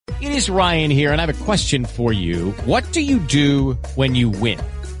It is Ryan here, and I have a question for you. What do you do when you win?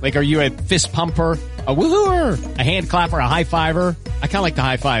 Like, are you a fist pumper, a woohooer, a hand clapper, a high fiver? I kind of like the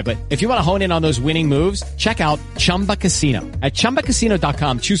high five, but if you want to hone in on those winning moves, check out Chumba Casino. At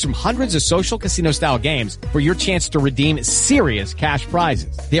ChumbaCasino.com, choose from hundreds of social casino style games for your chance to redeem serious cash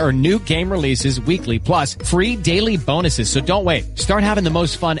prizes. There are new game releases weekly, plus free daily bonuses. So don't wait. Start having the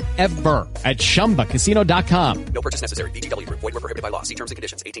most fun ever at ChumbaCasino.com. No purchase necessary. VGW Group. Void where prohibited by law. See terms and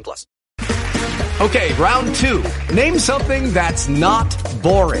conditions. 18 plus. Okay, round two. Name something that's not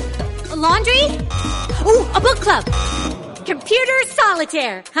boring. A laundry? Ooh, a book club. Computer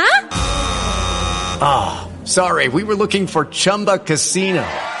solitaire, huh? Ah, sorry. We were looking for Chumba Casino.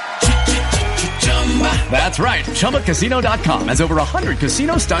 That's right. ChumbaCasino.com has over 100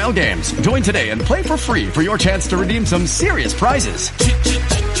 casino-style games. Join today and play for free for your chance to redeem some serious prizes.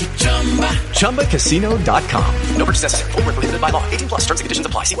 ChumbaCasino.com. No purchase necessary. Void where prohibited by law. 18 plus. Terms and conditions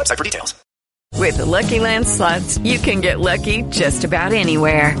apply. See website for details. With the Lucky Land Slots, you can get lucky just about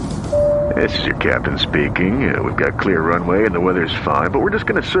anywhere. This is your captain speaking. We've got clear runway and the weather's fine, but we're just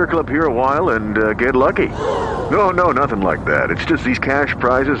going to circle up here a while and get lucky. No, nothing like that. It's just these cash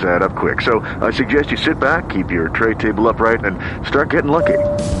prizes add up quick. So I suggest you sit back, keep your tray table upright, and start getting lucky.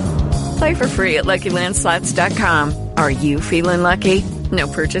 Play for free at LuckyLandSlots.com. Are you feeling lucky? No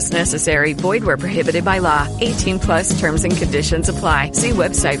purchase necessary. Void where prohibited by law. 18 plus terms and conditions apply. See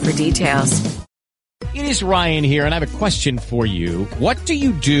website for details. It is Ryan here, and I have a question for you. What do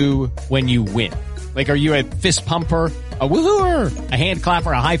you do when you win? Like, are you a fist pumper, a woohooer, a hand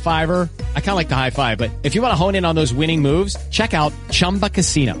clapper, a high fiver? I kind of like the high five, but if you want to hone in on those winning moves, check out Chumba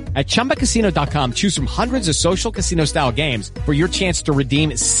Casino. At ChumbaCasino.com, choose from hundreds of social casino style games for your chance to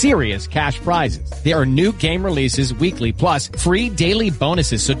redeem serious cash prizes. There are new game releases weekly, plus free daily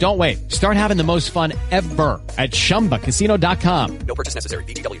bonuses. So don't wait. Start having the most fun ever at ChumbaCasino.com. No purchase necessary.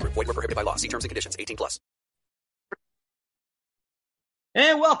 VGW Group. Void where prohibited by law. See terms and conditions. 18 plus.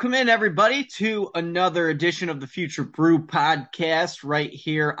 And welcome in, everybody, to another edition of the Future Brew podcast right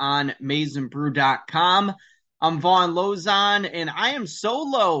here on MaizenBrew.com. I'm Vaughn Lozon, and I am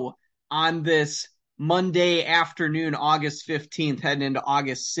solo on this Monday afternoon, August 15th, heading into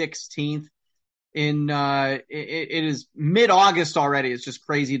August 16th. It is mid-August already. It's just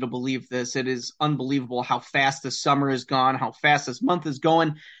crazy to believe this. It is unbelievable how fast the summer is gone, how fast this month is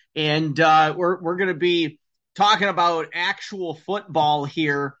going. And we're going to be talking about actual football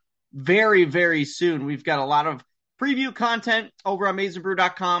here very, very soon. We've got a lot of preview content over on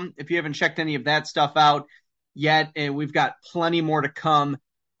MaizenBrew.com. If you haven't checked any of that stuff out yet, and we've got plenty more to come.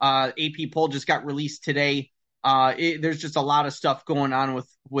 AP poll just got released today. There's just a lot of stuff going on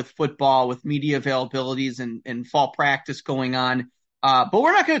with football, with media availabilities and fall practice going on. But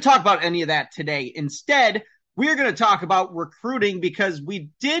we're not going to talk about any of that today. Instead, we're going to talk about recruiting because we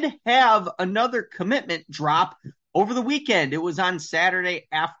did have another commitment drop over the weekend. It was on Saturday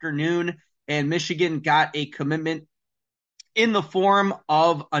afternoon, and Michigan got a commitment in the form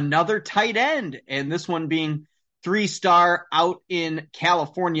of another tight end, and this one being 3-star out in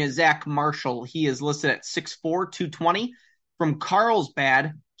California, Zach Marshall. He is listed at 6'4", 220 from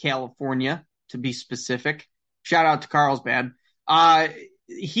Carlsbad, California, to be specific. Shout out to Carlsbad.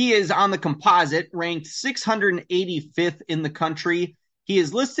 He is on the composite, ranked 685th in the country. He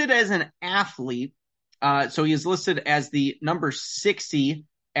is listed as an athlete. So he is listed as the number 60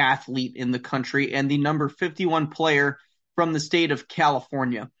 athlete in the country and the number 51 player from the state of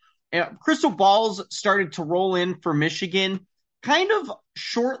California. Crystal balls started to roll in for Michigan kind of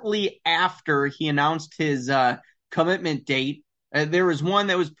shortly after he announced his commitment date. There was one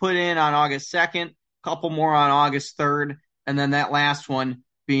that was put in on August 2nd, a couple more on August 3rd, and then that last one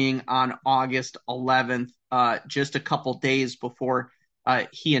being on August 11th, just a couple days before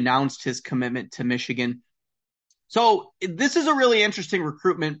he announced his commitment to Michigan. So this is a really interesting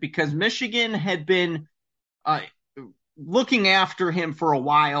recruitment because Michigan had been looking after him for a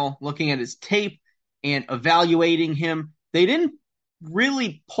while, looking at his tape and evaluating him. They didn't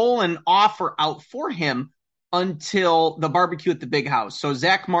really pull an offer out for him until the barbecue at the Big House. So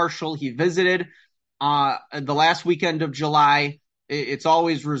Zach Marshall, he visited the last weekend of July. It's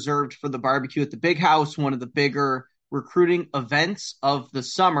always reserved for the barbecue at the Big House, one of the bigger recruiting events of the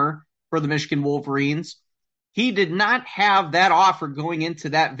summer for the Michigan Wolverines. He did not have that offer going into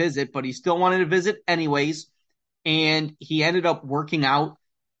that visit, but he still wanted to visit anyways. And he ended up working out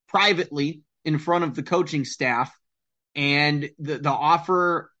privately in front of the coaching staff. And the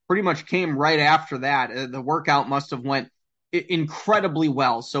offer pretty much came right after that. The workout must have went incredibly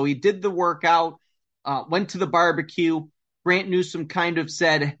well. So he did the workout, went to the barbecue. Grant Newsome kind of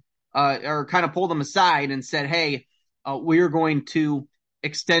said, or kind of pulled him aside and said, hey, we're going to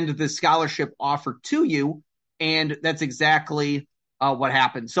extend the scholarship offer to you. And that's exactly what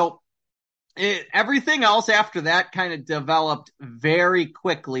happened. So everything else after that kind of developed very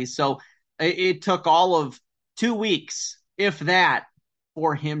quickly. So it took all of 2 weeks, if that,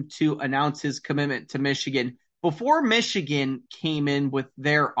 for him to announce his commitment to Michigan. Before Michigan came in with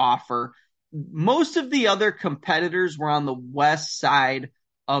their offer, most of the other competitors were on the west side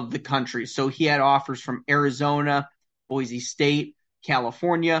of the country. So he had offers from Arizona, Boise State,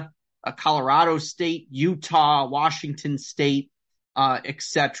 California, Colorado State, Utah, Washington State,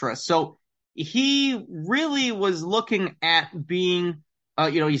 etc. So he really was looking at being,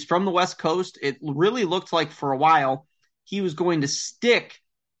 he's from the West Coast. It really looked like for a while he was going to stick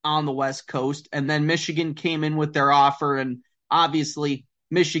on the West Coast, and then Michigan came in with their offer, and obviously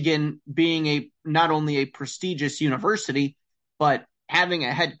Michigan being not only a prestigious university, but having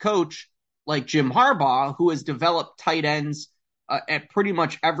a head coach like Jim Harbaugh, who has developed tight ends at pretty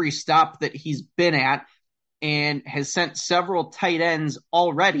much every stop that he's been at, and has sent several tight ends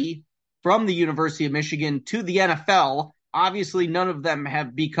already from the University of Michigan to the NFL. Obviously, none of them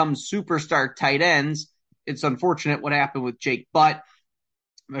have become superstar tight ends. It's unfortunate what happened with Jake Butt.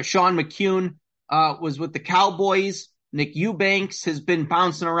 Sean McCune was with the Cowboys. Nick Eubanks has been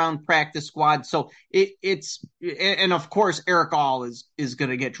bouncing around practice squad. So and of course, Eric All is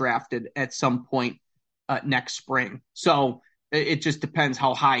going to get drafted at some point next spring. So it just depends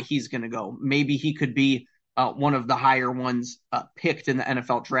how high he's going to go. Maybe he could be one of the higher ones picked in the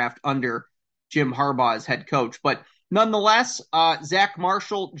NFL draft under Jim Harbaugh as head coach. But nonetheless, Zach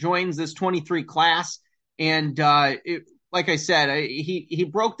Marshall joins this 23 class. And like I said, he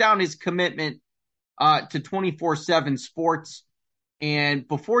broke down his commitment to 24/7 Sports. And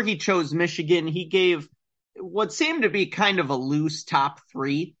before he chose Michigan, he gave what seemed to be kind of a loose top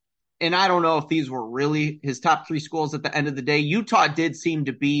three. And I don't know if these were really his top three schools at the end of the day. Utah did seem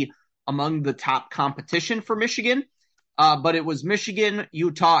to be among the top competition for Michigan, but it was Michigan,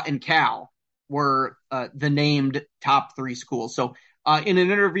 Utah, and Cal were the named top three schools. So in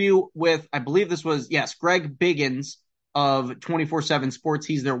an interview with, I believe this was, Greg Biggins of 24/7 Sports,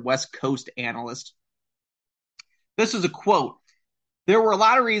 he's their West Coast analyst. This is a quote. "There were a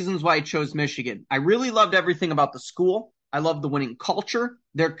lot of reasons why I chose Michigan. I really loved everything about the school. I loved the winning culture,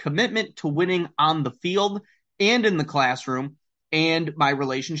 their commitment to winning on the field and in the classroom, and my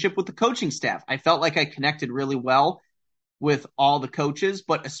relationship with the coaching staff. I felt like I connected really well with all the coaches,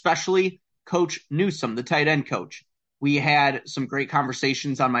 but especially Coach Newsome, the tight end coach. We had some great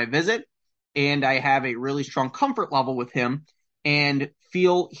conversations on my visit, and I have a really strong comfort level with him and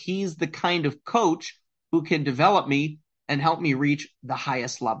feel he's the kind of coach who can develop me and help me reach the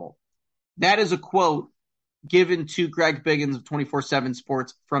highest level." That is a quote given to Greg Biggins of 24/7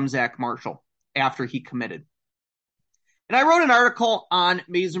 Sports from Zach Marshall after he committed. And I wrote an article on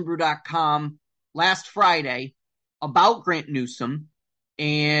MaizenBrew.com last Friday about Grant Newsome,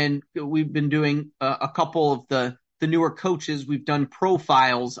 and we've been doing a couple of the newer coaches. We've done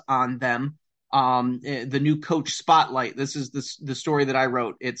profiles on them. The new coach spotlight. This is the story that I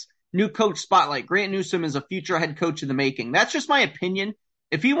wrote. It's new coach spotlight. Grant Newsome is a future head coach in the making. That's just my opinion.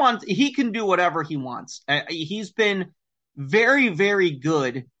 If he wants, he can do whatever he wants. He's been very, very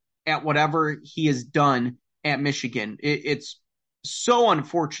good at whatever he has done at Michigan. It's so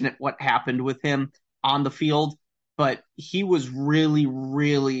unfortunate what happened with him on the field, but he was really,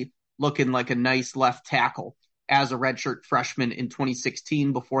 really looking like a nice left tackle as a redshirt freshman in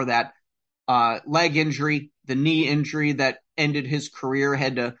 2016. Before that, leg injury, the knee injury that ended his career,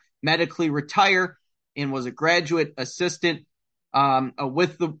 had to medically retire, and was a graduate assistant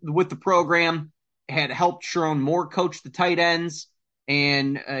with the program, had helped Sharon Moore coach the tight ends,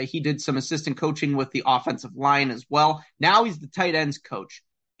 and he did some assistant coaching with the offensive line as well. Now he's the tight ends coach.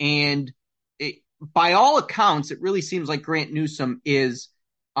 And by all accounts, it really seems like Grant Newsome is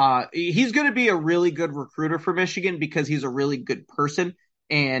he's going to be a really good recruiter for Michigan because he's a really good person.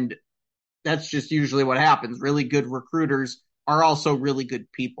 And that's just usually what happens. Really good recruiters are also really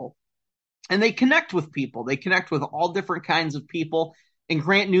good people. And they connect with people. They connect with all different kinds of people. And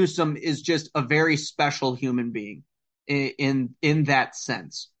Grant Newsome is just a very special human being in that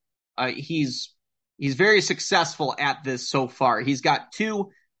sense. He's very successful at this so far. He's got 2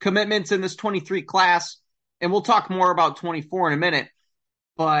 commitments in this 23 class, and we'll talk more about 24 in a minute.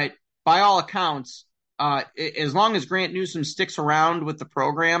 But by all accounts, as long as Grant Newsome sticks around with the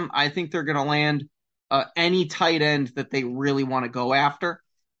program, I think they're going to land any tight end that they really want to go after.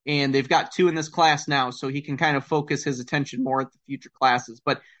 And they've got 2 in this class now, so he can kind of focus his attention more at the future classes.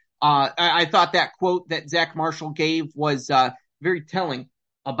 But I thought that quote that Zach Marshall gave was very telling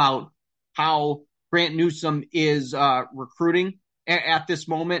about how Grant Newsome is recruiting at this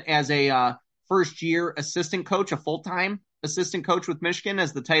moment as a first-year assistant coach, a full-time assistant coach with Michigan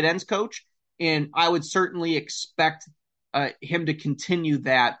as the tight ends coach. And I would certainly expect him to continue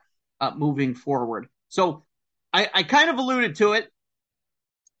that moving forward. So I kind of alluded to it.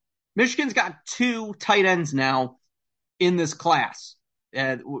 Michigan's got 2 tight ends now in this class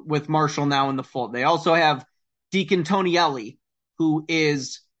with Marshall now in the fold. They also have Deacon Tonielli, who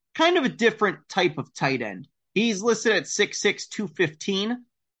is kind of a different type of tight end. He's listed at 6'6", 215,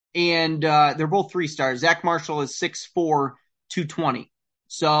 and they're both 3-stars. Zach Marshall is 6'4", 220.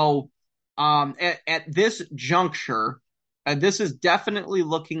 So at this juncture, this is definitely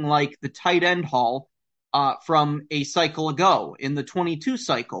looking like the tight end haul from a cycle ago in the 22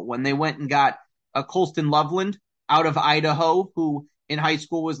 cycle when they went and got Colston Loveland out of Idaho, who in high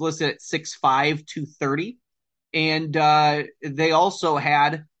school was listed at 6'5", 230. And they also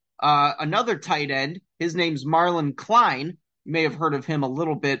had another tight end. His name's Marlon Klein. You may have heard of him a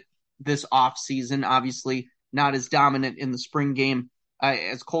little bit this offseason. Obviously not as dominant in the spring game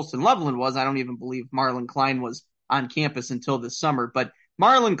as Colston Loveland was. I don't even believe Marlon Klein was on campus until this summer. But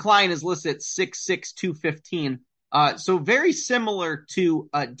Marlon Klein is listed at 6'6", 215. So very similar to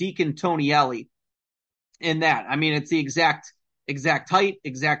Deacon Tonielli in that. I mean, it's the exact height,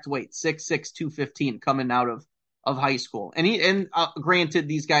 exact weight, 6'6", 215 coming out of high school. And granted,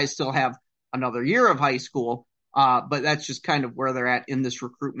 these guys still have another year of high school, but that's just kind of where they're at in this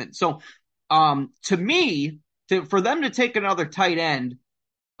recruitment. So to me, for them to take another tight end,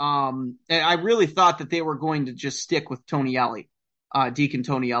 I really thought that they were going to just stick with Tonielli, Deacon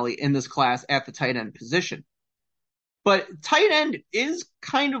Tonielli in this class at the tight end position. But tight end is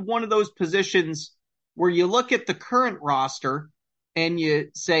kind of one of those positions where you look at the current roster and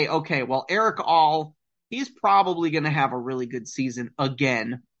you say, okay, well, Eric All, he's probably going to have a really good season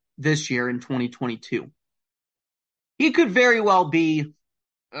again this year in 2022. He could very well be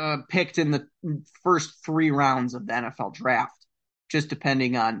picked in the first 3 rounds of the NFL draft, just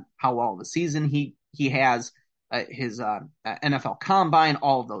depending on how well of a season he has, his NFL combine,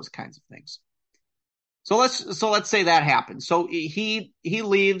 all of those kinds of things. So let's say that happens. So he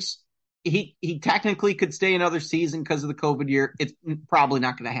leaves. He technically could stay another season because of the COVID year. It's probably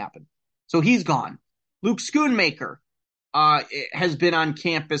not going to happen. So he's gone. Luke Schoonmaker has been on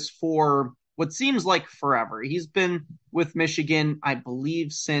campus for what seems like forever. He's been with Michigan, I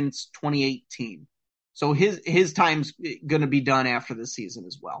believe, since 2018. So his time's going to be done after the season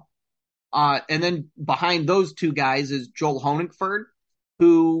as well. And then behind those 2 guys is Joel Honigford,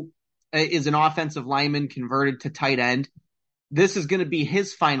 who is an offensive lineman converted to tight end. This is going to be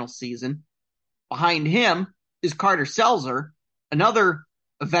his final season. Behind him is Carter Selzer, another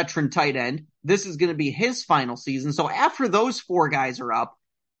veteran tight end. This is going to be his final season. So after those 4 guys are up,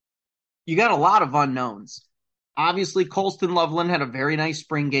 you got a lot of unknowns. Obviously, Colston Loveland had a very nice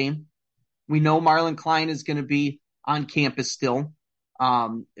spring game. We know Marlon Klein is going to be on campus still.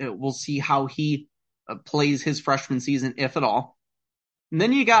 We'll see how he plays his freshman season, if at all. And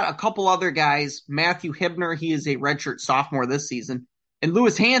then you got a couple other guys. Matthew Hibner, he is a redshirt sophomore this season. And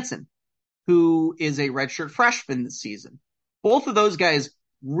Lewis Hansen, who is a redshirt freshman this season. Both of those guys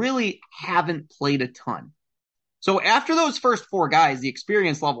really haven't played a ton. So after those first 4 guys, the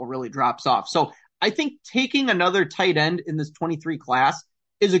experience level really drops off. So I think taking another tight end in this 23 class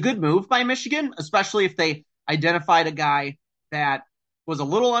is a good move by Michigan, especially if they identified a guy that was a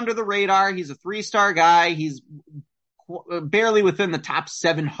little under the radar. He's a 3-star guy. He's barely within the top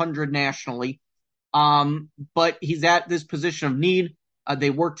 700 nationally. But he's at this position of need. They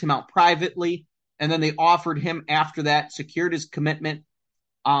worked him out privately, and then they offered him after that, secured his commitment,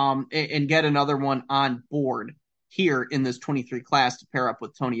 and get another one on board here in this 23 class to pair up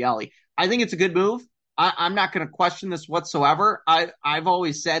with Tonielli. I think it's a good move. I'm not going to question this whatsoever. I've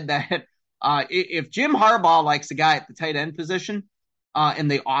always said that if Jim Harbaugh likes a guy at the tight end position and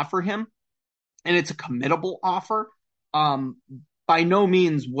they offer him, and it's a committable offer, by no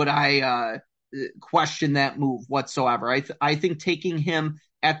means would I question that move whatsoever. I think taking him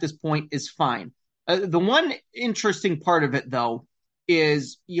at this point is fine. The one interesting part of it, though,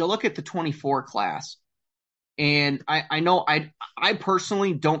 is you look at the 24 class, and I know I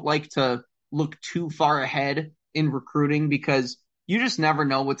personally don't like to look too far ahead in recruiting because you just never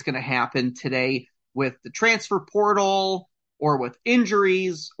know what's going to happen today with the transfer portal or with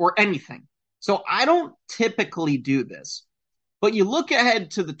injuries or anything. So I don't typically do this, but you look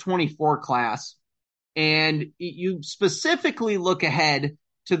ahead to the 24 class and you specifically look ahead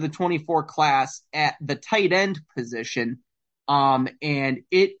to the 24 class at the tight end position. And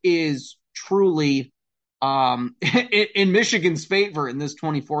it is truly in Michigan's favor in this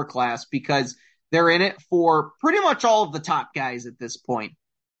 24 class because They're in it for pretty much all of the top guys at this point.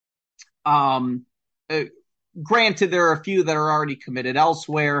 Granted, there are a few that are already committed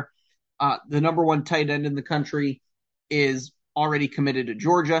elsewhere. The number one tight end in the country is already committed to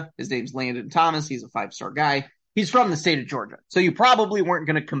Georgia. His name's Landon Thomas. He's a 5-star guy. He's from the state of Georgia. So you probably weren't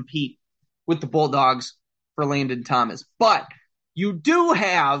going to compete with the Bulldogs for Landon Thomas. But you do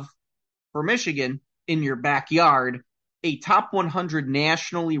have, for Michigan, in your backyard, a top 100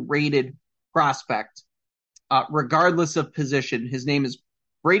 nationally rated prospect, regardless of position. His name is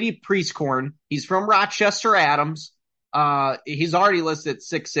Brady Prieskorn. He's from Rochester Adams. He's already listed at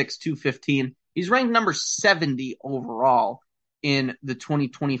 6'6", 215. He's ranked number 70 overall in the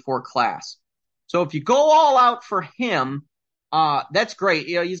 2024 class. So if you go all out for him, that's great.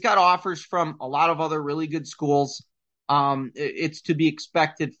 You know, he's got offers from a lot of other really good schools. It's to be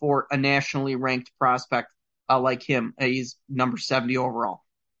expected for a nationally ranked prospect like him. He's number 70 overall.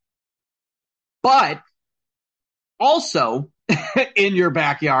 But also in your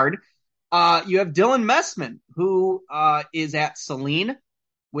backyard, you have Dylan Messman, who is at Saline,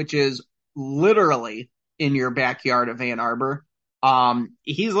 which is literally in your backyard of Ann Arbor.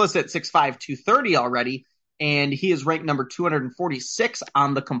 He's listed at 6'5", 230 already, and he is ranked number 246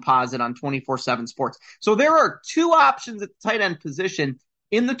 on the composite on 24/7 Sports. So there are two options at the tight end position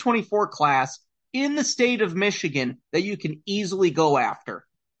in the 24 class in the state of Michigan that you can easily go after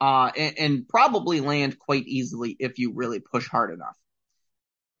and probably land quite easily if you really push hard enough.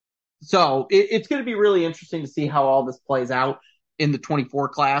 So it's going to be really interesting to see how all this plays out in the 24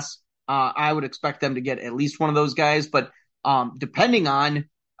 class. I would expect them to get at least one of those guys, but depending on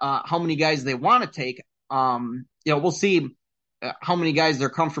how many guys they want to take, we'll see how many guys they're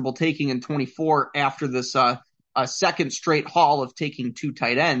comfortable taking in 24 after this second straight haul of taking two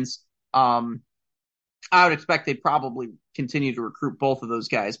tight ends. I would expect they probably continue to recruit both of those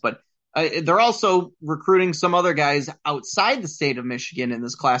guys, but they're also recruiting some other guys outside the state of Michigan in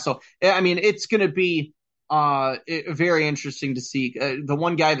this class. So, I mean, it's going to be very interesting to see. The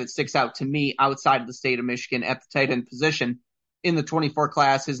one guy that sticks out to me outside of the state of Michigan at the tight end position in the 24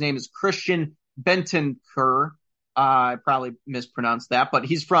 class, his name is Christian Bentancur. I probably mispronounced that, but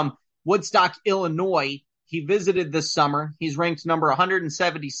he's from Woodstock, Illinois. He visited this summer. He's ranked number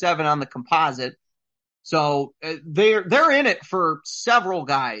 177 on the composite. So they're in it for several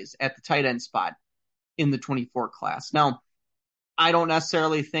guys at the tight end spot in the 24 class. Now, I don't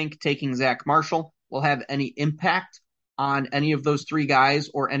necessarily think taking Zach Marshall will have any impact on any of those three guys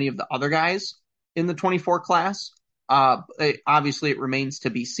or any of the other guys in the 24 class. Obviously, it remains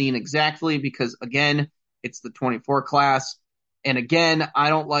to be seen exactly because, again, it's the 24 class. And again, I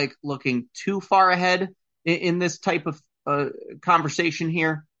don't like looking too far ahead in this type of conversation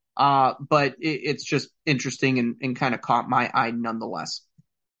here. But it's just interesting and kind of caught my eye nonetheless.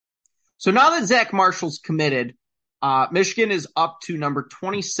 So now that Zach Marshall's committed, Michigan is up to number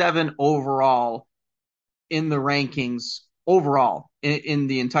 27 overall in the rankings overall in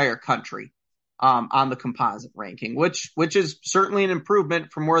the entire country on the composite ranking, which is certainly an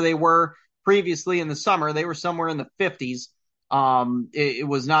improvement from where they were previously in the summer. They were somewhere in the 50s. It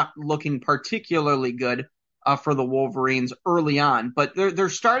was not looking particularly good for the Wolverines early on, but they're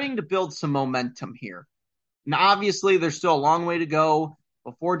starting to build some momentum here. Now, obviously, there's still a long way to go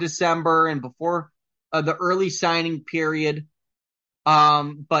before December and before the early signing period.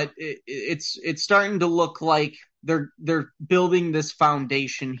 But it's starting to look like they're building this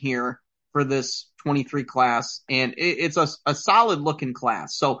foundation here for this 23 class, and it's a solid looking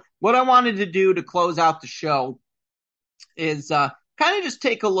class. So what I wanted to do to close out the show is kind of just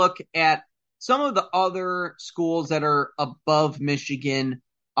take a look at some of the other schools that are above Michigan,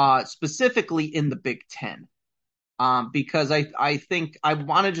 specifically in the Big Ten, because I think I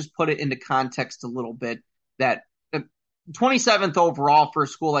want to just put it into context a little bit that 27th overall for a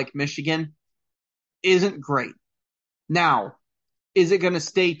school like Michigan isn't great. Now, is it going to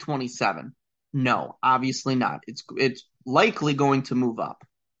stay 27? No, obviously not. It's likely going to move up.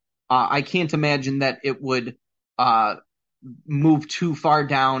 I can't imagine that it would move too far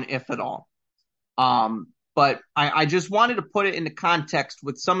down, if at all. But I just wanted to put it into context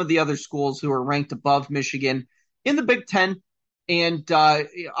with some of the other schools who are ranked above Michigan in the Big Ten. And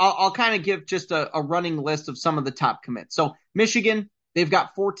I'll kind of give just a running list of some of the top commits. So Michigan, they've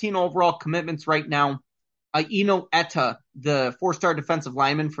got 14 overall commitments right now. Eno Etta, the 4-star defensive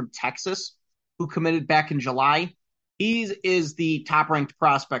lineman from Texas, who committed back in July. He is the top-ranked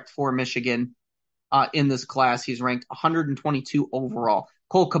prospect for Michigan in this class. He's ranked 122 overall.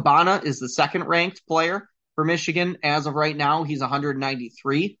 Cole Cabana is the second-ranked player for Michigan as of right now. He's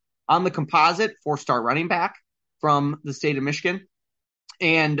 193 on the composite, 4-star running back from the state of Michigan.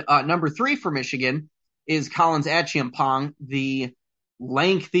 And number 3 for Michigan is Collins Achiampong, the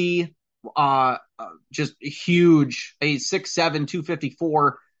lengthy, just huge, a 6'7",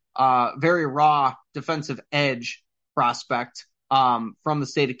 254, very raw defensive edge prospect from the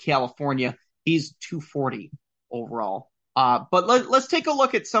state of California. He's 240 overall. But let's take a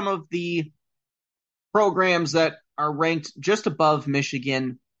look at some of the programs that are ranked just above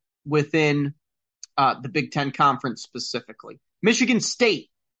Michigan within the Big Ten Conference specifically. Michigan State,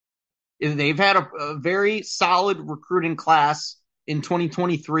 they've had a very solid recruiting class in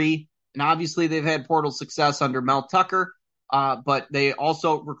 2023, and obviously they've had portal success under Mel Tucker, but they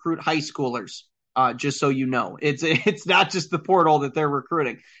also recruit high schoolers, just so you know. It's not just the portal that they're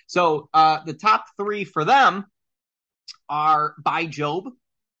recruiting. So the top 3 for them are Bai Jobe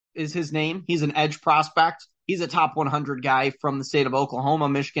is his name. He's an edge prospect. He's a top 100 guy from the state of Oklahoma.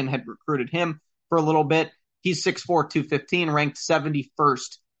 Michigan had recruited him for a little bit. He's 6'4", 215, ranked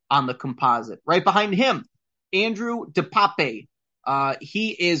 71st on the composite. Right behind him, Andrew DePape. He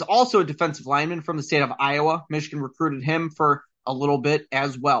is also a defensive lineman from the state of Iowa. Michigan recruited him for a little bit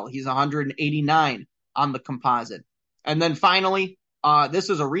as well. He's 189 on the composite. And then finally, this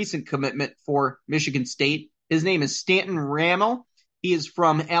is a recent commitment for Michigan State. His name is Stanton Ramel. He is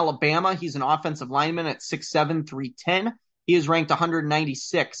from Alabama. He's an offensive lineman at 6'7", 310. He is ranked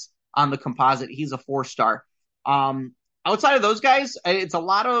 196 on the composite. He's a 4-star. Outside of those guys, it's a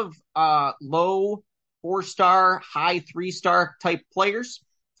lot of low 4-star, high 3-star type players.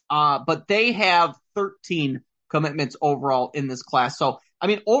 But they have 13 commitments overall in this class. So, I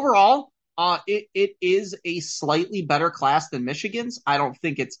mean, overall, it is a slightly better class than Michigan's. I don't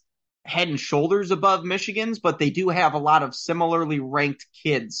think it's head and shoulders above Michigan's, but they do have a lot of similarly ranked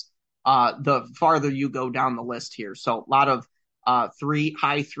kids the farther you go down the list here. So a lot of high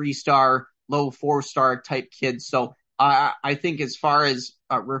 3-star, low 4-star type kids. So I think as far as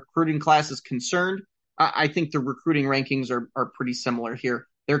recruiting class is concerned, I think the recruiting rankings are pretty similar here.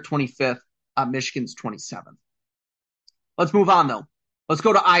 They're 25th, Michigan's 27th. Let's move on, though. Let's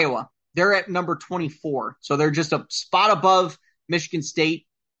go to Iowa. They're at number 24. So they're just a spot above Michigan State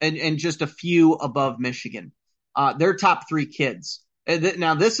and just a few above Michigan. Their top 3 kids.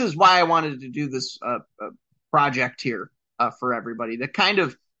 Now, this is why I wanted to do this project here for everybody, to kind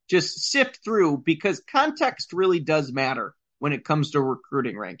of just sift through, because context really does matter when it comes to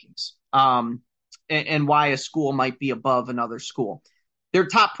recruiting rankings and why a school might be above another school. Their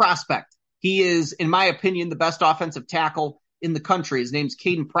top prospect, he is, in my opinion, the best offensive tackle in the country. His name's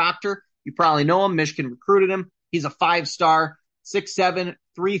Caden Proctor. You probably know him. Michigan recruited him. He's a 5-star, 6'7",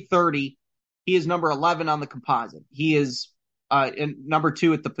 330. He is number 11 on the composite. He is number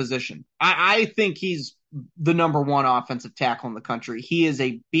 2 at the position. I think he's the number 1 offensive tackle in the country. He is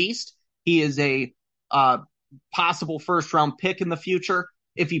a beast. He is a possible first-round pick in the future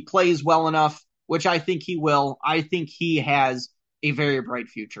if he plays well enough, which I think he will. I think he has a very bright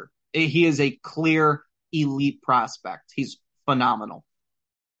future. He is a clear elite prospect. He's phenomenal.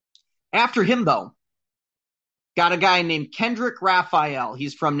 After him, though, got a guy named Kendrick Raphael.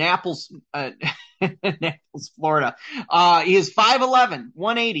 He's from Naples, Naples, Florida. He is 5'11",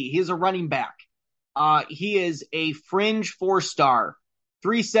 180. He is a running back. He is a fringe 4-star,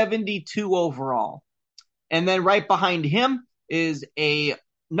 372 overall. And then right behind him is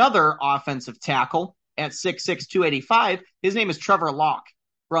another offensive tackle at 6'6", 285. His name is Trevor Locke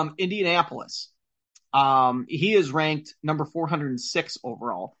from Indianapolis. He is ranked number 406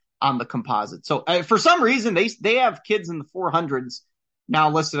 overall on the composite. So for some reason, they have kids in the 400s now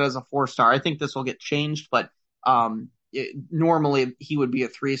listed as a 4-star. I think this will get changed, but normally he would be a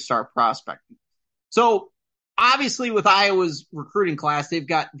 3-star prospect. So obviously with Iowa's recruiting class, they've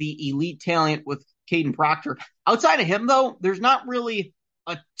got the elite talent with Caden Proctor. Outside of him, though, there's not really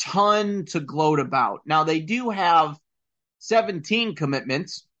a ton to gloat about. Now, they do have 17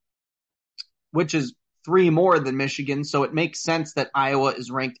 commitments, which is 3 more than Michigan, so it makes sense that Iowa is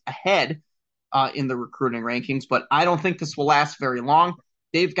ranked ahead in the recruiting rankings, but I don't think this will last very long.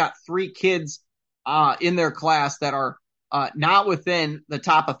 They've got 3 kids in their class that are not within the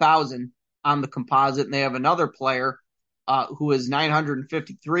top 1,000 on the composite, and they have another player who is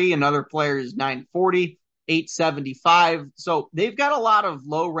 953, another player is 940, 875. So they've got a lot of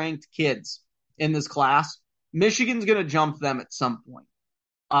low-ranked kids in this class. Michigan's going to jump them at some point.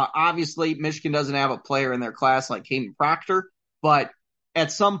 Obviously, Michigan doesn't have a player in their class like Caden Proctor, but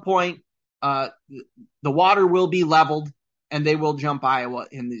at some point, the water will be leveled, and they will jump Iowa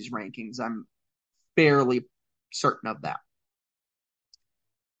in these rankings. I'm fairly certain of that.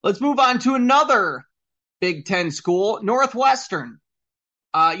 Let's move on to another Big Ten school, Northwestern.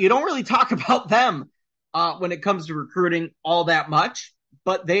 You don't really talk about them when it comes to recruiting all that much.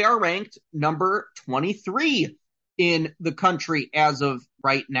 but they are ranked number 23 in the country as of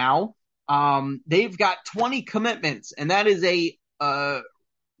right now. They've got 20 commitments, and that is a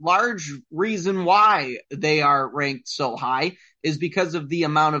large reason why they are ranked so high is because of the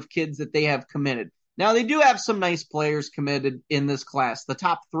amount of kids that they have committed. Now, they do have some nice players committed in this class. The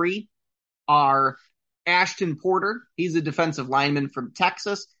top three are Ashton Porter. He's a defensive lineman from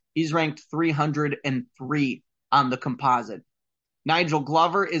Texas. He's ranked 303 on the composite. Nigel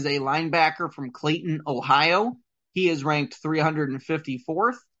Glover is a linebacker from Clayton, Ohio. He is ranked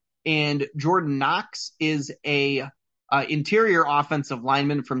 354th. And Jordan Knox is a interior offensive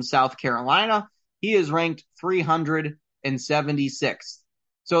lineman from South Carolina. He is ranked 376th.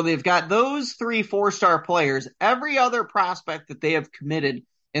 So they've got those 3 4-star players. Every other prospect that they have committed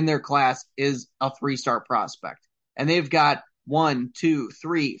in their class is a 3-star prospect. And they've got 5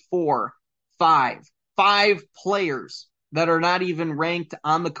 players that are not even ranked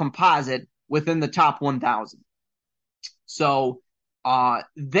on the composite within the top 1,000. So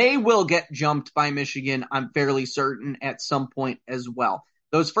they will get jumped by Michigan, I'm fairly certain, at some point as well.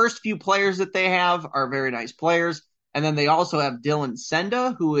 Those first few players that they have are very nice players. And then they also have Dylan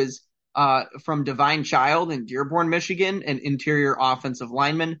Senda, who is from Divine Child in Dearborn, Michigan, an interior offensive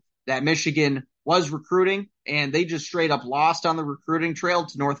lineman that Michigan was recruiting, and they just straight up lost on the recruiting trail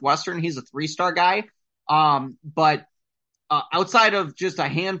to Northwestern. He's a 3-star guy. But outside of just a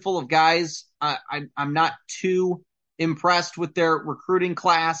handful of guys, I'm not too impressed with their recruiting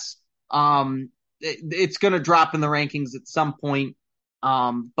class. It's going to drop in the rankings at some point.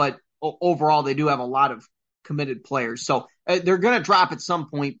 But overall, they do have a lot of committed players. So they're going to drop at some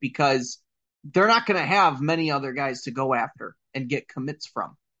point because they're not going to have many other guys to go after and get commits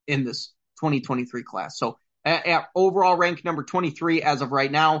from in this 2023 class. So at overall rank number 23 as of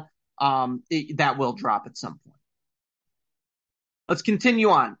right now, that will drop at some point. Let's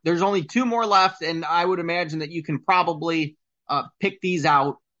continue on. There's only 2 more left, and I would imagine that you can probably pick these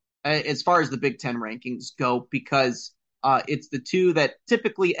out as far as the Big Ten rankings go, because it's the 2 that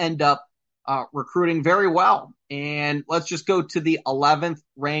typically end up recruiting very well. And let's just go to the 11th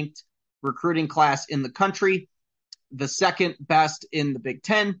ranked recruiting class in the country, the second best in the Big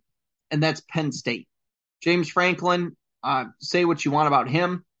Ten, and that's Penn State. James Franklin, say what you want about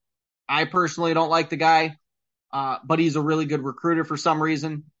him. I personally don't like the guy, but he's a really good recruiter for some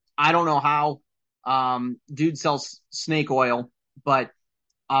reason. I don't know how. Dude sells snake oil, but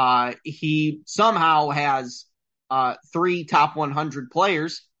he somehow has 3 top 100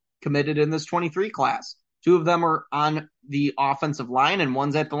 players committed in this 23 class. 2 of them are on the offensive line and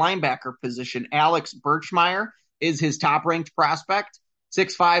one's at the linebacker position. Alex Birchmeyer is his top ranked prospect,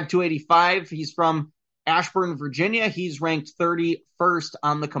 6'5", 285. He's from Ashburn, Virginia. He's ranked 31st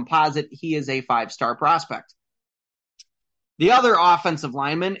on the composite. He is a 5-star prospect. The other offensive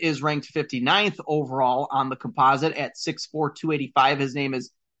lineman is ranked 59th overall on the composite at 6'4", 285. His name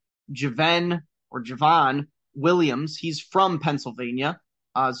is Javon Williams. He's from Pennsylvania.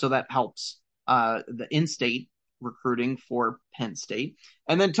 So that helps the in-state recruiting for Penn State.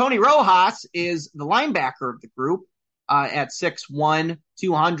 And then Tony Rojas is the linebacker of the group at 6'1",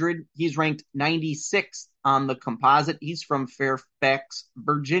 200. He's ranked 96th on the composite. He's from Fairfax,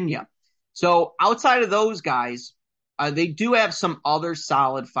 Virginia. So outside of those guys, they do have some other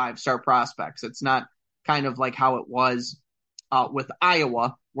solid 5-star prospects. It's not kind of like how it was with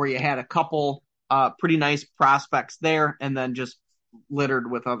Iowa, where you had a couple pretty nice prospects there and then just littered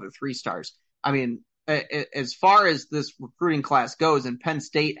with other 3-stars. I mean, as far as this recruiting class goes, and Penn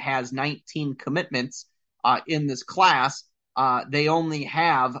State has 19 commitments in this class, they only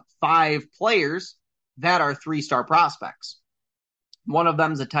have 5 players that are 3-star prospects. One of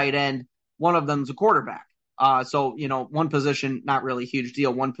them's a tight end. One of them's a quarterback. So, one position, not really a huge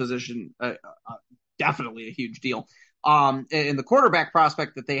deal. One position, definitely a huge deal. In the quarterback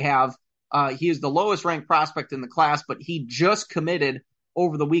prospect that they have, he is the lowest ranked prospect in the class, but he just committed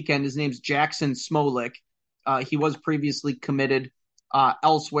over the weekend. His name's Jackson Smolik. He was previously committed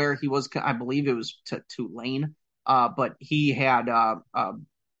elsewhere. He was, I believe it was to Tulane, but he had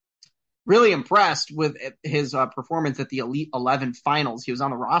really impressed with his performance at the Elite 11 finals. He was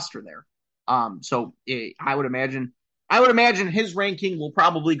on the roster there. So I would imagine his ranking will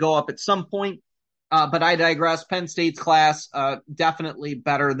probably go up at some point. But I digress. Penn State's class, definitely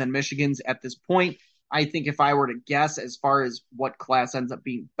better than Michigan's at this point. I think if I were to guess as far as what class ends up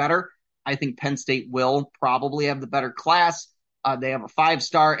being better, I think Penn State will probably have the better class. They have a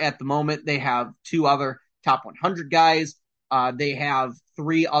 5-star at the moment. They have 2 other top 100 guys. They have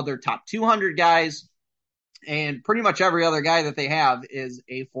 3 other top 200 guys. And pretty much every other guy that they have is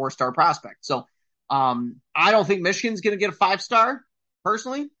a 4-star prospect. So I don't think Michigan's going to get a 5-star.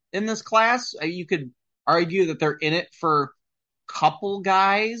 personally, in this class. You could argue that they're in it for a couple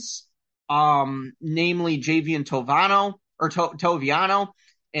guys, namely Javian Toviano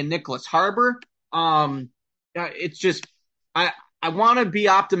and Nicholas Harbor. It's just, I want to be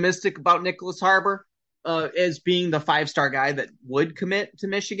optimistic about Nicholas Harbor as being the 5-star guy that would commit to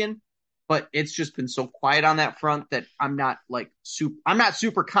Michigan, but it's just been so quiet on that front that I'm not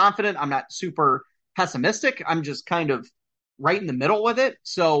super confident. I'm not super pessimistic. I'm just kind of right in the middle with it.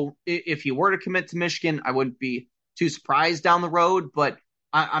 So if he were to commit to Michigan, I wouldn't be too surprised down the road, but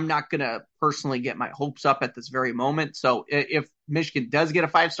I'm not going to personally get my hopes up at this very moment. So if Michigan does get a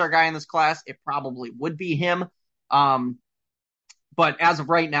 5-star guy in this class, it probably would be him. But as of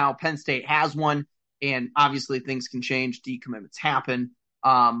right now, Penn State has one, and obviously things can change. Decommitments happen.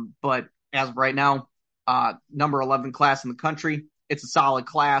 But as of right now, number 11 class in the country. It's a solid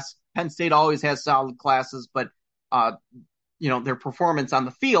class. Penn State always has solid classes, but their performance on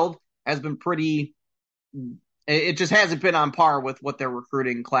the field has been pretty. It just hasn't been on par with what their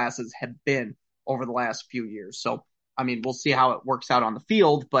recruiting classes have been over the last few years. So, I mean, we'll see how it works out on the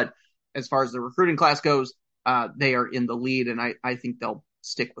field. But as far as the recruiting class goes, they are in the lead, and I think they'll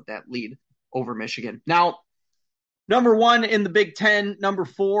stick with that lead over Michigan. Now, number 1 in the Big Ten, number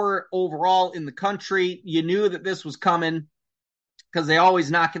 4 overall in the country. You knew that this was coming because they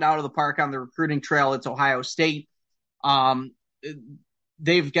always knock it out of the park on the recruiting trail. It's Ohio State.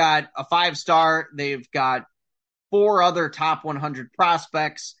 They've got a 5-star. They've got 4 other top 100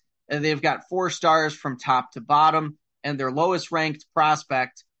 prospects, and they've got 4 stars from top to bottom, and their lowest ranked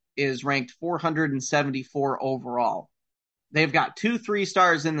prospect is ranked 474 overall. They've got 2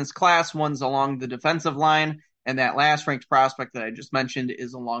 3-stars in this class. One's along the defensive line, and that last ranked prospect that I just mentioned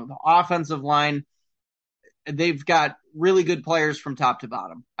is along the offensive line. They've got really good players from top to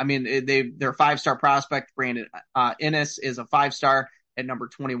bottom. I mean, their 5-star prospect, Brandon Inniss, is a 5-star at number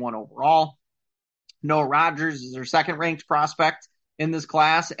 21 overall. Noah Rogers is their second-ranked prospect in this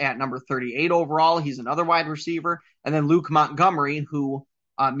class at number 38 overall. He's another wide receiver. And then Luke Montgomery, who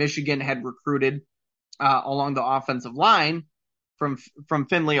Michigan had recruited along the offensive line from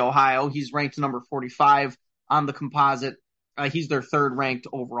Findlay, Ohio. He's ranked number 45 on the composite. He's their third-ranked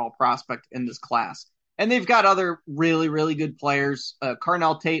overall prospect in this class. And they've got other really, really good players.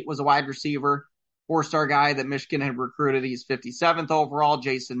 Carnell Tate was a wide receiver, 4-star guy that Michigan had recruited. He's 57th overall.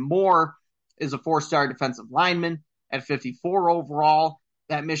 Jason Moore is a 4-star defensive lineman at 54 overall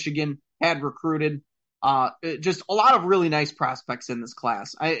that Michigan had recruited. Just a lot of really nice prospects in this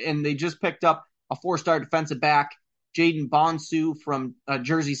class. And they just picked up a 4-star defensive back, Jaden Bonsu from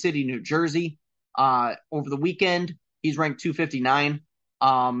Jersey City, New Jersey, over the weekend. He's ranked 259.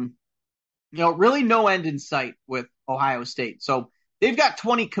 Really no end in sight with Ohio State. So they've got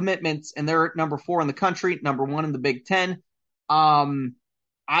 20 commitments, and they're at number 4 in the country, number 1 in the Big Ten.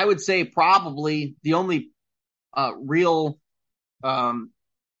 I would say probably the only real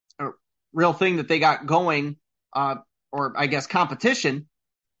thing that they got going, or I guess competition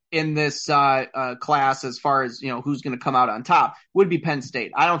in this class as far as who's going to come out on top would be Penn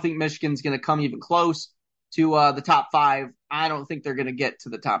State. I don't think Michigan's going to come even close to the top 5. I don't think they're going to get to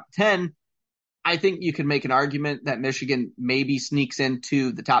the top 10. I think you can make an argument that Michigan maybe sneaks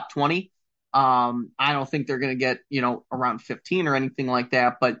into the top 20. I don't think they're going to get, around 15 or anything like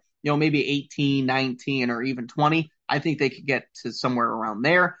that, but, maybe 18, 19, or even 20. I think they could get to somewhere around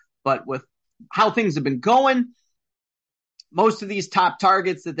there. But with how things have been going, most of these top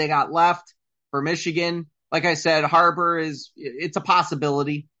targets that they got left for Michigan, like I said, Harbor it's a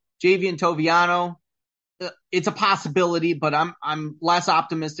possibility. Javian Toviano, it's a possibility, but I'm less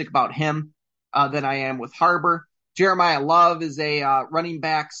optimistic about him than I am with Harbor. Jeremiah Love is a running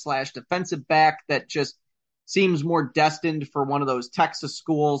back / defensive back that just seems more destined for one of those Texas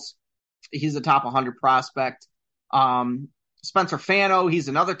schools. He's a top 100 prospect. Spencer Fano, he's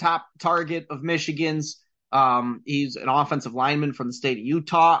another top target of Michigan's. He's an offensive lineman from the state of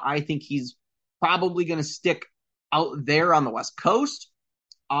Utah. I think he's probably going to stick out there on the West Coast.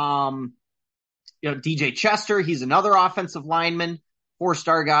 DJ Chester, he's another offensive lineman,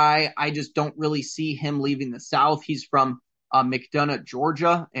 4-star guy. I just don't really see him leaving the South. He's from McDonough,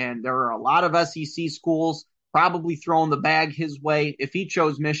 Georgia, and there are a lot of SEC schools probably throwing the bag his way. If he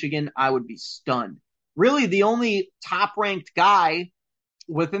chose Michigan, I would be stunned. Really, the only top-ranked guy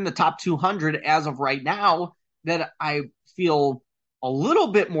within the top 200 as of right now that I feel a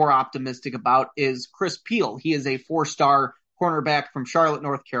little bit more optimistic about is Chris Peel. He is a 4-star cornerback from Charlotte,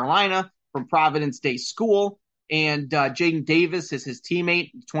 North Carolina, from Providence Day School. And Jaden Davis is his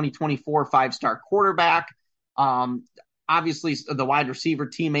teammate, 2024 5-star quarterback. Obviously, the wide receiver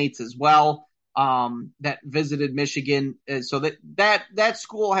teammates as well. that visited Michigan. So that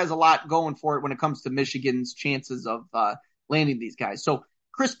school has a lot going for it when it comes to Michigan's chances of landing these guys. So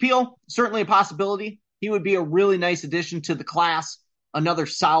Chris Peal, certainly a possibility. He would be a really nice addition to the class, another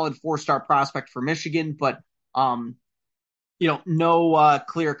solid 4-star prospect for Michigan, but no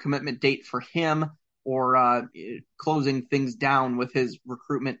clear commitment date for him or closing things down with his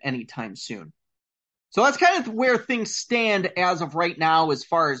recruitment anytime soon. So that's kind of where things stand as of right now as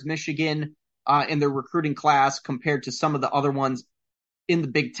far as Michigan in their recruiting class compared to some of the other ones in the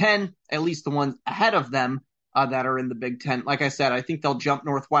Big Ten, at least the ones ahead of them that are in the Big Ten. Like I said, I think they'll jump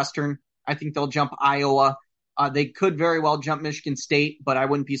Northwestern. I think they'll jump Iowa. They could very well jump Michigan State, but I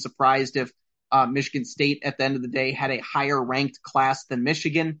wouldn't be surprised if Michigan State at the end of the day had a higher ranked class than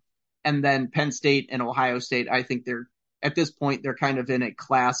Michigan. And then Penn State and Ohio State, I think at this point, they're kind of in a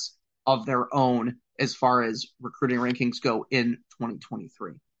class of their own as far as recruiting rankings go in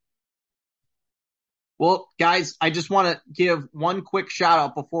 2023. Well, guys, I just want to give one quick shout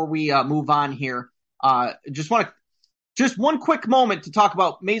out before we move on here. Just one quick moment to talk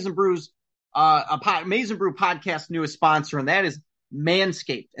about Maize n Brew's Maize n Brew podcast newest sponsor, and that is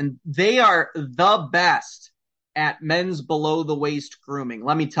Manscaped. And they are the best at men's below the waist grooming.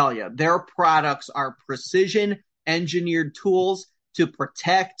 Let me tell you, their products are precision engineered tools to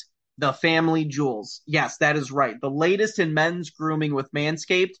protect the family jewels. Yes, that is right. The latest in men's grooming with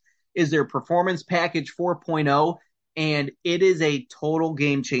Manscaped is their Performance Package 4.0, and it is a total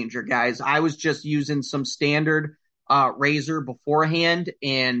game changer, guys. I was just using some standard razor beforehand,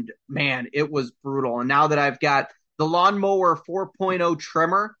 and man, it was brutal. And now that I've got the Lawnmower 4.0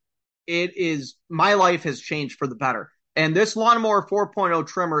 trimmer, my life has changed for the better. And this Lawnmower 4.0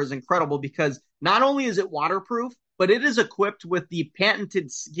 trimmer is incredible because not only is it waterproof, but it is equipped with the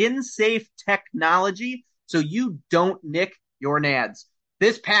patented skin-safe technology so you don't nick your nads.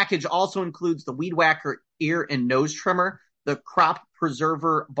 This package also includes the Weed Whacker ear and nose trimmer, the Crop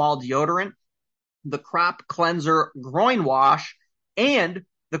Preserver ball deodorant, the Crop Cleanser groin wash, and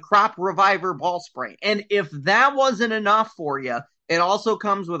the Crop Reviver ball spray. And if that wasn't enough for you, it also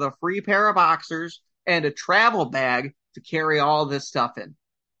comes with a free pair of boxers and a travel bag to carry all this stuff in.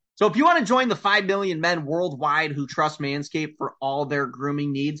 So if you want to join the 5 million men worldwide who trust Manscaped for all their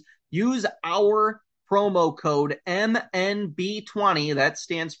grooming needs, use our promo code MNB20. That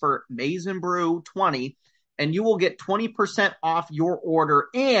stands for Maize n Brew 20, and you will get 20% off your order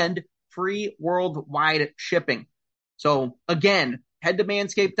and free worldwide shipping. So again, head to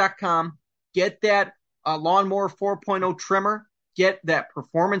manscaped.com, get that Lawnmower 4.0 trimmer, get that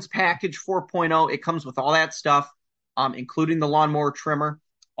Performance Package 4.0. It comes with all that stuff, including the Lawnmower trimmer,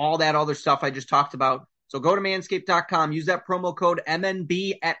 all that other stuff I just talked about. So go to manscaped.com, use that promo code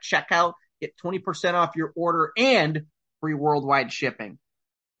MNB at checkout, get 20% off your order and free worldwide shipping.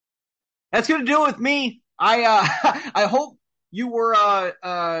 That's going to do it with me. I hope you were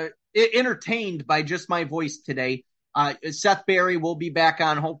entertained by just my voice today. Seth Berry will be back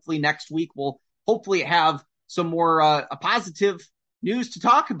on hopefully next week. We'll hopefully have some more positive news to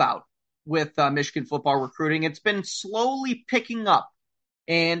talk about with Michigan football recruiting. It's been slowly picking up.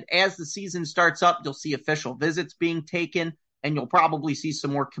 And as the season starts up, you'll see official visits being taken, and you'll probably see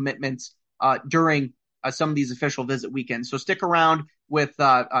some more commitments during some of these official visit weekends. So stick around with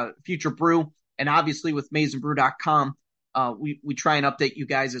Future Brew, and obviously with MaizenBrew.com. We try and update you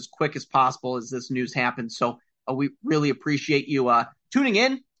guys as quick as possible as this news happens. So we really appreciate you tuning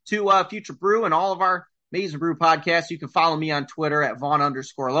in to Future Brew and all of our Maize n Brew podcasts. You can follow me on Twitter at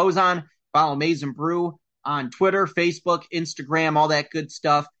Vaughn_Lozon. Follow Maize n Brew on Twitter, Facebook, Instagram, all that good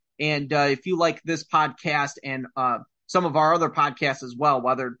stuff. And if you like this podcast and some of our other podcasts as well,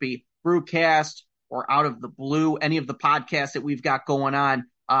 whether it be Brewcast or Out of the Blue, any of the podcasts that we've got going on,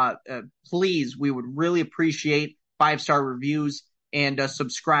 please, we would really appreciate 5-star reviews and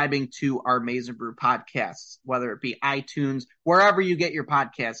subscribing to our Maize n Brew podcasts, whether it be iTunes, wherever you get your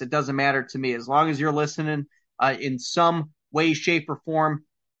podcasts. It doesn't matter to me. As long as you're listening in some way, shape, or form,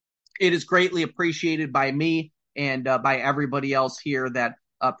 it is greatly appreciated by me and by everybody else here that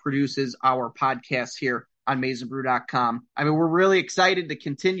produces our podcasts here on MaizenBrew.com. I mean, we're really excited to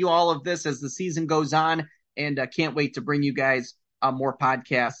continue all of this as the season goes on, and can't wait to bring you guys more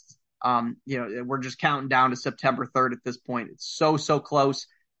podcasts. We're just counting down to September 3rd at this point. It's so close,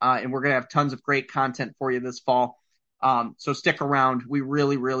 and we're going to have tons of great content for you this fall. So stick around. We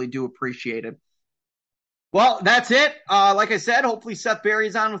really, really do appreciate it. Well, that's it. Like I said, hopefully Seth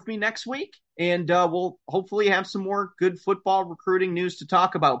Berry's on with me next week, and we'll hopefully have some more good football recruiting news to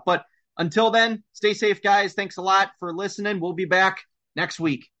talk about. But until then, stay safe, guys. Thanks a lot for listening. We'll be back next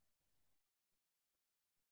week.